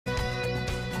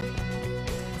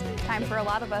time for a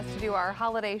lot of us to do our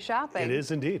holiday shopping. It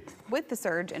is indeed. With the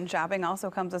surge in shopping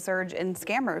also comes a surge in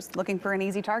scammers looking for an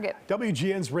easy target.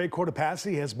 WGN's Ray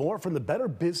Cortopassi has more from the Better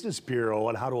Business Bureau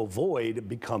on how to avoid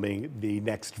becoming the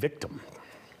next victim.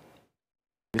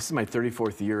 This is my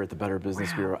 34th year at the Better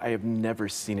Business Bureau. I have never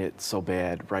seen it so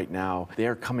bad right now. They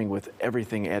are coming with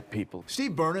everything at people.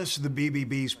 Steve Burness, the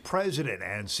BBB's president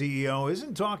and CEO,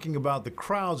 isn't talking about the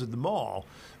crowds at the mall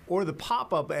or the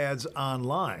pop-up ads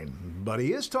online, but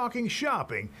he is talking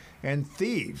shopping and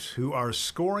thieves who are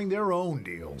scoring their own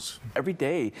deals. Every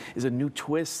day is a new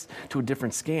twist to a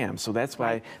different scam, so that's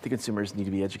why the consumers need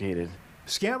to be educated.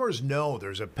 Scammers know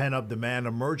there's a pent-up demand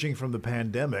emerging from the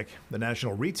pandemic. The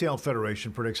National Retail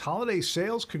Federation predicts holiday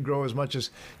sales could grow as much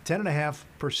as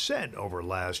 10.5% over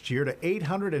last year to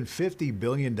 $850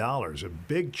 billion. A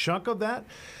big chunk of that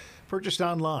purchased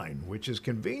online, which is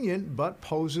convenient but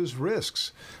poses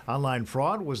risks. Online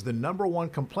fraud was the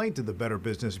 #1 complaint to the Better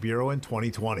Business Bureau in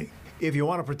 2020. If you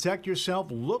want to protect yourself,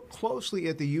 look closely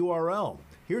at the URL.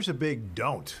 Here's a big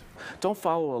don't. Don't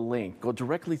follow a link. Go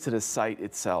directly to the site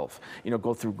itself.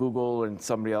 Go through Google and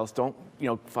somebody else. Don't,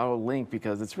 follow a link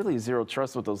because it's really zero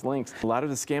trust with those links. A lot of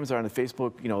the scams are on the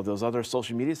Facebook, those other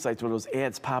social media sites where those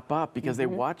ads pop up because they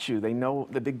watch you. They know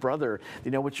the big brother. They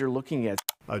know what you're looking at.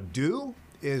 A do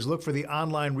is look for the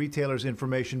online retailer's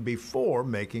information before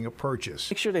making a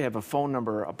purchase. Make sure they have a phone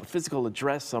number, a physical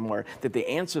address somewhere, that they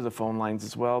answer the phone lines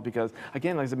as well, because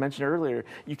again, as I mentioned earlier,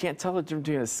 you can't tell the difference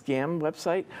between a scam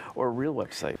website or a real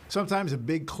website. Sometimes a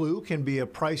big clue can be a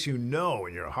price in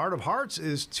your heart of hearts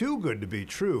is too good to be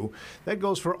true. That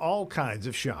goes for all kinds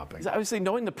of shopping. Obviously,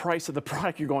 knowing the price of the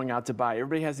product you're going out to buy.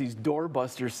 Everybody has these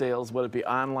doorbuster sales, whether it be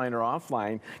online or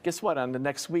offline. Guess what? On the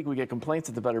next week, we get complaints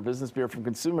at the Better Business Bureau from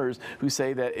consumers who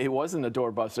say that it wasn't a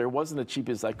doorbuster, it wasn't the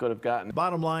cheapest I could have gotten.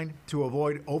 Bottom line, to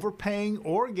avoid overpaying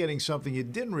or getting something you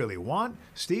didn't really want,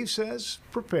 Steve says,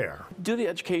 prepare. Do the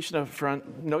education up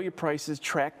front, know your prices,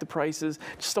 track the prices.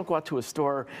 Just don't go out to a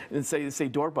store and say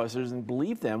doorbusters and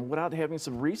believe them without having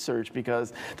some research,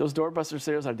 because those doorbuster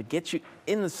sales are to get you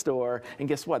in the store, and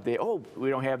guess what? We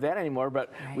don't have that anymore,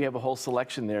 but we have a whole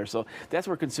selection there. So that's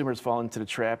where consumers fall into the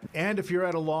trap. And if you're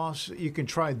at a loss, you can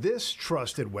try this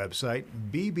trusted website,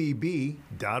 BBB.org.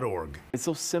 It's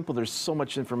so simple. There's so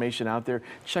much information out there.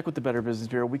 Check with the Better Business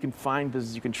Bureau. We can find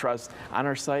business you can trust on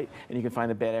our site, and you can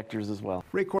find the bad actors as well.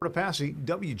 Ray Cortopassi,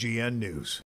 WGN News.